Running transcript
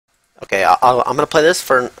Okay, I'm gonna play this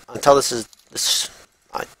for until this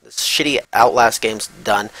shitty Outlast game's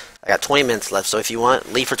done. I got 20 minutes left, so if you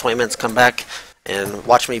want, leave for 20 minutes, come back, and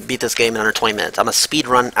watch me beat this game in under 20 minutes. I'm gonna speed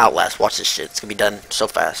run Outlast. Watch this shit. It's gonna be done so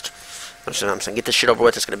fast. I'm just gonna get this shit over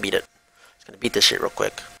with. It's gonna beat it. It's gonna beat this shit real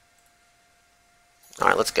quick. All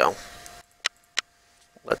right, let's go.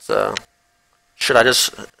 Let's should I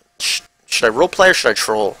roleplay or should I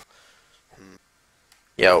troll?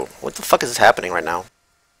 Yo, what the fuck is happening right now?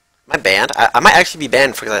 Am I banned? I might actually be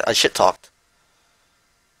banned because I shit talked.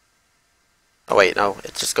 Oh wait, no,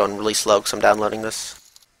 it's just going really slow because I'm downloading this.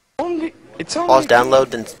 Pause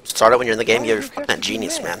download, then start it when you're in the game. You're fucking a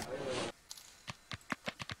genius, man.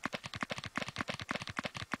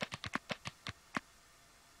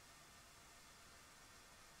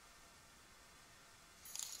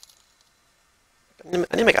 I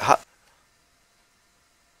need to make a hot.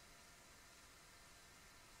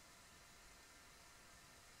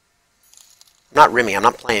 I'm not rimming. I'm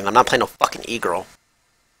not playing no fucking e-girl.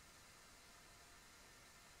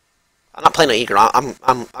 I'm not playing no e-girl.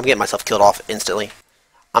 I'm getting myself killed off instantly.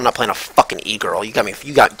 I'm not playing a fucking e-girl. You got me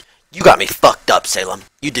fucked up, Salem.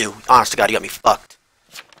 You do. Honest to God, you got me fucked.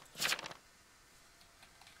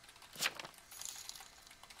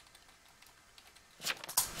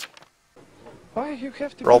 Why you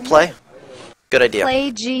have to Roleplay? Good idea.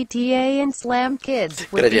 Play GTA and slam kids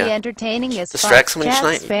would be entertaining as Distract fuck. someone Chat each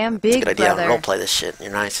night? spam Big That's a good idea. Brother. Roleplay this shit.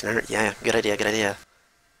 You're nice. Yeah, good idea, good idea.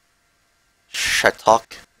 Should I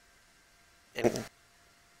talk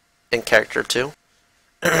in character too?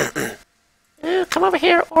 Ooh, come over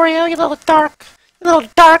here, Oreo, you little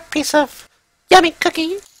dark piece of yummy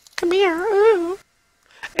cookie. Come here. Ooh,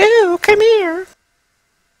 come here.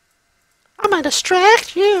 I'm gonna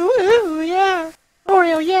distract you. Ooh, yeah.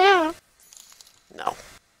 Oreo, yeah. No.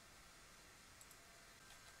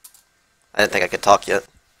 I didn't think I could talk yet.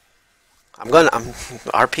 I'm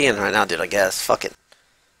RPing right now, dude, I guess. Fuck it.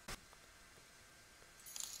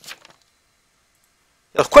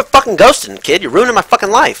 Yo, quit fucking ghosting, kid. You're ruining my fucking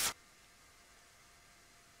life.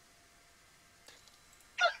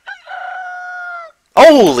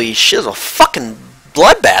 Holy shit, it was a fucking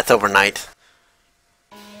bloodbath overnight.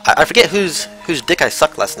 I forget whose dick I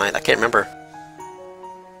sucked last night. I can't remember.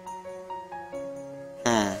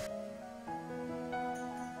 I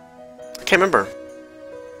can't remember.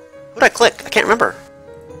 Who'd I click? I can't remember.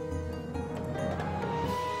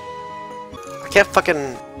 I can't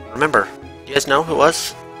fucking remember. You guys know who it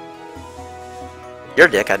was? Your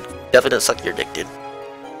dick. I definitely didn't suck your dick, dude.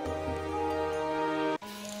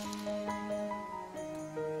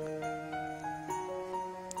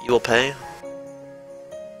 You will pay.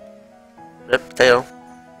 Rip, potato.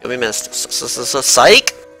 You'll be missed.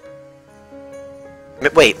 Psych?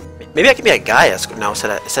 Wait, maybe I can be a guy. No, it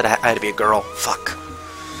said I had to be a girl. Fuck.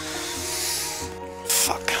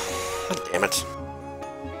 Fuck. God damn it.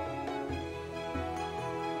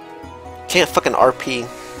 Can't fucking RP.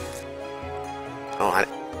 Oh,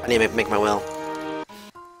 I need to make my will.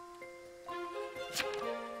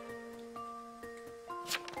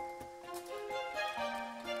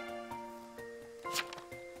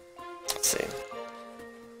 Let's see.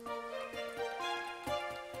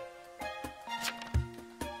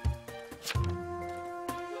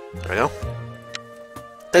 There we go.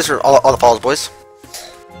 Thanks for all the follows, boys.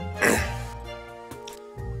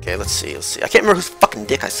 Okay, let's see. I can't remember whose fucking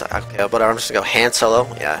dick I suck. Okay, but I'm just gonna go Han Solo.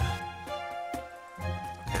 Yeah.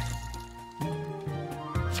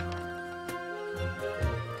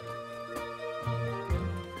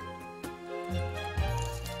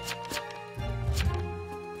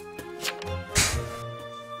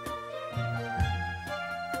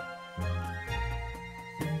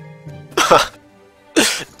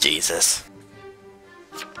 Jesus.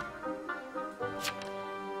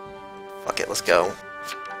 Fuck it, let's go.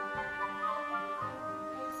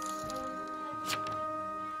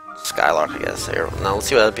 Skylark, I guess. Here, no, let's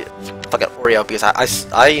see what that'd be. Fuck it, Oreo, because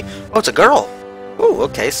oh, it's a girl. Ooh,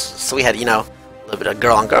 okay, so we had, you know, a little bit of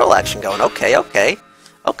girl-on-girl action going. Okay.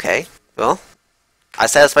 Well, I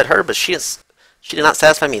satisfied her, but she did not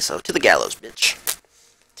satisfy me, so to the gallows, bitch.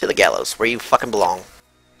 To the gallows, where you fucking belong.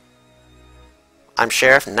 I'm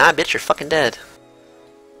sheriff. Nah, bitch, you're fucking dead.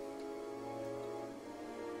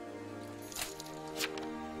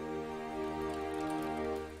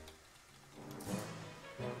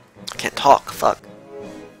 I can't talk. Fuck.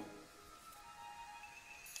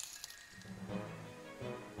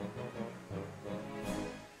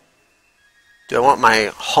 Do I want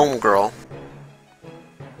my homegirl?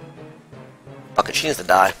 Fuck it, she needs to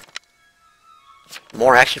die.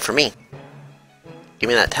 More action for me. Give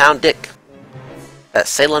me that town dick. That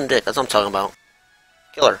Salem dick, that's what I'm talking about.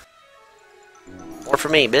 Kill her. More for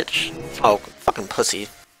me, bitch. Oh, fucking pussy.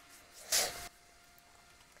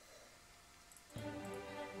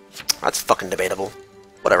 That's fucking debatable.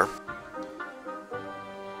 Whatever.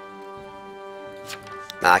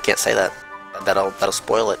 Nah, I can't say that. That'll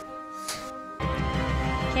spoil it.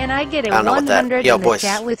 Can I get a I don't know what that. 100 Yo, in the boys,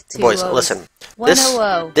 chat with 2 boys, O's? listen.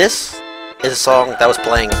 100. This is a song that was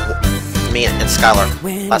playing me and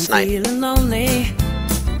Skylar last night. Feeling lonely,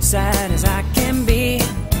 sad as I can be,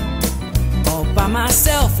 all by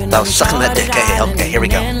myself in That was sucking that dick. Okay, here we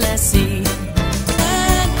go.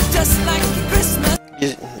 Just like Christmas.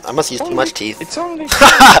 I must use too much teeth. It's only.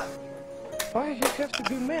 Why you have to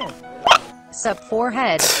be mad? Sup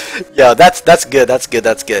forehead. Yo, that's good. That's good.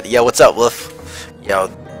 That's good. Yo, what's up, Wolf? Yo,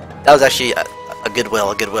 that was actually a good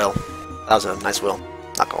will. A good will. That was a nice will.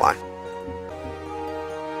 Not gonna lie.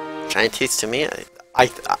 Shiny teeth to me. I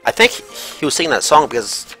think he was singing that song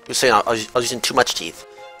because he was saying I was using too much teeth.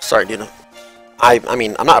 Sorry, dude. I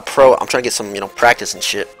mean, I'm not a pro. I'm trying to get some, practice and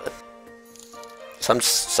shit. But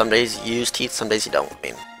some days you use teeth, some days you don't. I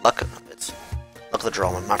mean, luck of the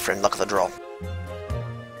draw, my friend. Luck of the draw.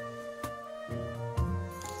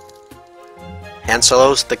 Han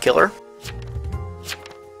Solo's the killer.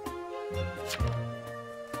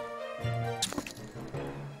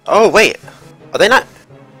 Oh wait, are they not?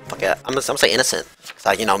 Fuck yeah, I'm gonna say innocent.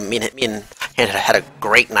 Cause me and Han had a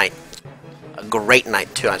great night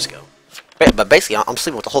 2 nights ago. But basically, I'm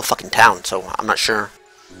sleeping with the whole fucking town, so I'm not sure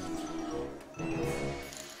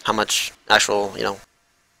how much actual,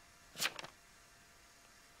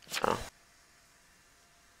 Oh.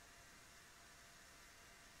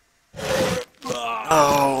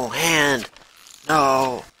 Oh, hand.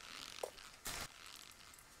 No.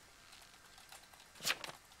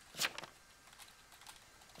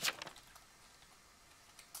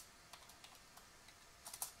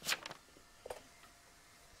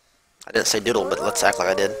 I didn't say doodle, but let's act like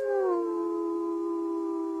I did.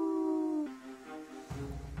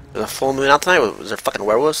 There's a full moon out tonight? Was there fucking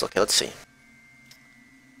werewolves? Okay, let's see.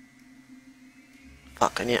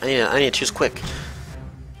 Fuck, I need to choose quick.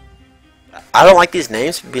 I don't like these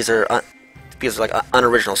names because they're like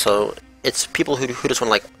unoriginal. So it's people who just want to,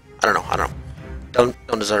 like, I don't know. Don't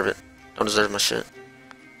deserve it. Don't deserve my shit.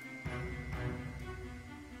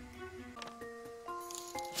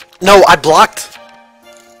 No, I blocked.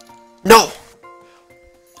 No!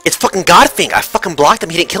 It's fucking Godfink! I fucking blocked him,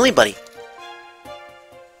 he didn't kill anybody!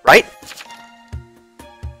 Right?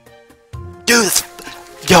 Dude,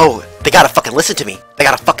 yo, they gotta fucking listen to me! They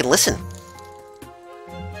gotta fucking listen!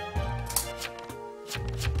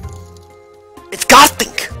 It's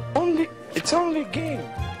Godfink! It's only a game.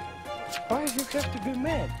 Why you have to be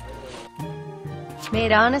mad?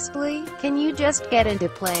 Mate, honestly, can you just get into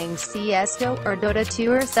playing CS:GO or Dota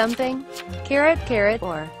 2 or something? Carrot,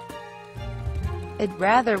 or... I'd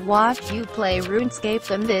rather watch you play RuneScape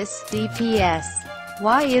than this DPS.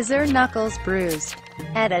 Why is there knuckles bruised?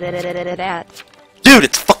 Dude,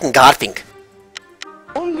 it's fucking Godfink!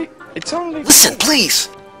 It's only. Listen, please!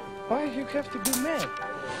 Why you have to be mad?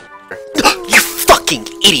 You fucking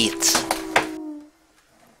idiots!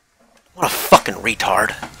 What a fucking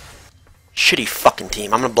retard. Shitty fucking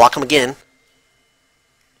team. I'm gonna block him again.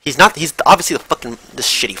 He's obviously this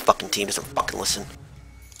shitty fucking team doesn't fucking listen.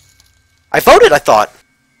 I voted, I thought.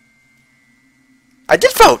 I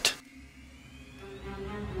did vote.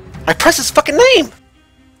 I pressed his fucking name.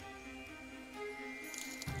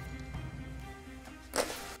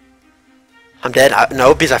 I'm dead.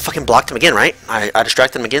 No, because I fucking blocked him again, right? I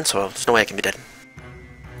distracted him again, so there's no way I can be dead.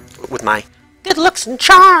 With my good looks and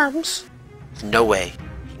charms. There's no way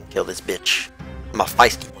you can kill this bitch. I'm a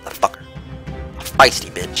feisty motherfucker. A feisty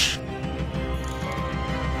bitch.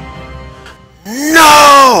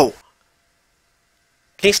 No!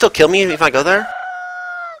 Can he still kill me if I go there?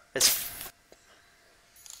 If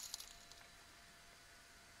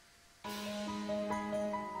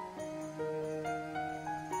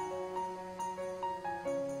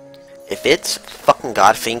it's fucking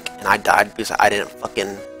Godfink and I died because I didn't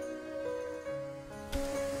fucking...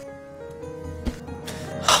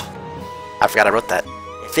 I forgot I wrote that.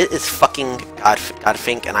 If it is fucking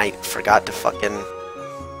Godfink and I forgot to fucking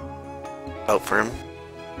vote for him,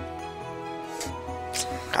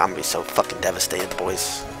 I'm gonna be so fucking devastated,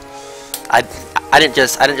 boys. I didn't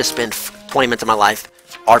just spend 20 minutes of my life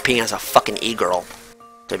RPing as a fucking e-girl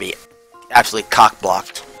to be absolutely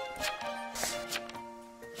cock-blocked.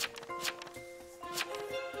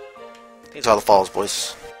 These are all the falls,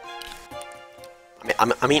 boys.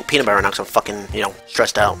 I'm eating peanut butter right now because I'm fucking,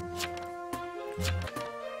 stressed out.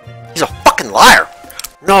 He's a fucking liar!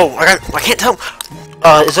 No, I can't tell him.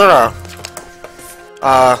 Is there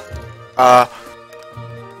a...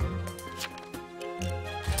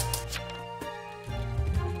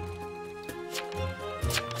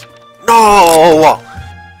 No!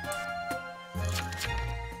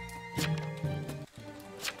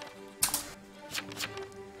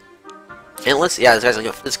 Endless? Yeah, this guy's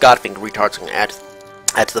like, this God-thing retard's gonna add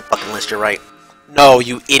to the fucking list, you're right. No,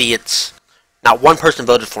 you idiots. Not one person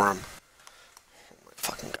voted for him. Oh my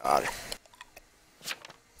fucking god.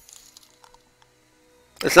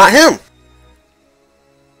 It's not him!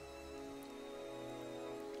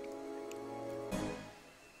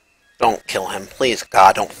 Don't kill him. Please,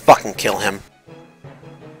 God, don't fucking kill him.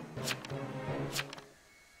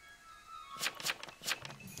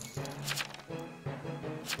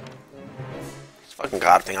 This fucking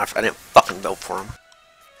God thing, I didn't fucking vote for him.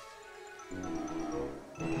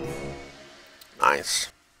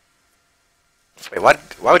 Nice. Wait, why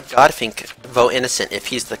would Godfink vote innocent if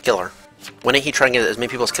he's the killer? Wouldn't he try and get as many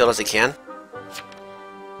people killed as he can?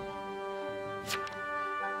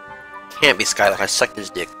 Can't be Skylark, I sucked his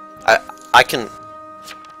dick. I can...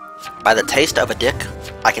 By the taste of a dick,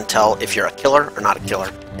 I can tell if you're a killer or not a killer.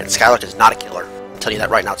 And Skylark is not a killer. I'm telling you that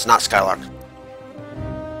right now, it's not Skylark.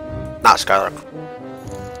 Not Skylark.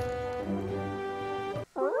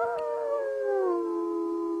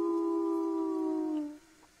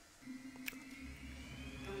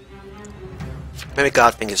 Maybe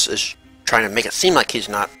Godfink is trying to make it seem like he's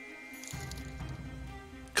not.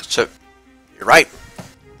 So, you're right.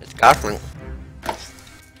 It's Godfink.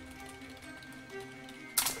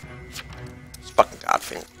 It's fucking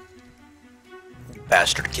Godfink. You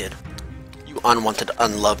bastard kid. You unwanted,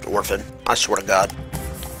 unloved orphan. I swear to God.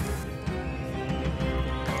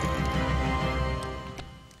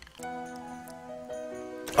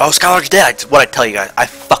 Oh, Skylark's dead. What I tell you guys. I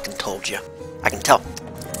fucking told you. I can tell.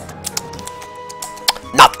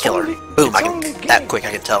 Not the killer. Boom, I can, that quick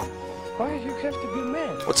I can tell. Why you have to be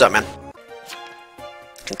mad? What's up, man?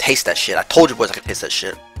 I can taste that shit. I told you boys I can taste that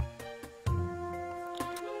shit.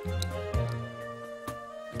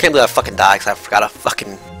 Can't believe I fucking died because I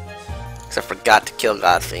forgot to kill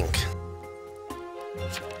Godfink.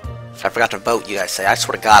 I forgot to vote, you guys say. I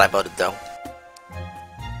swear to God I voted, though.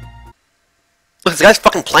 Look, this guy's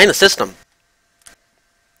fucking playing the system.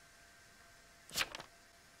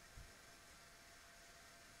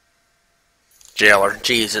 Jailer,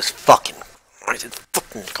 Jesus fucking Christ, it's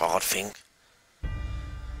fucking Godfink.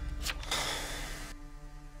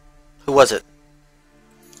 Who was it?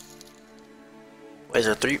 Wait, is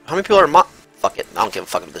there 3? How many people are Fuck it, I don't give a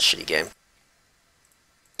fuck about this shitty game.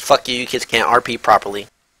 Fuck you, you kids can't RP properly.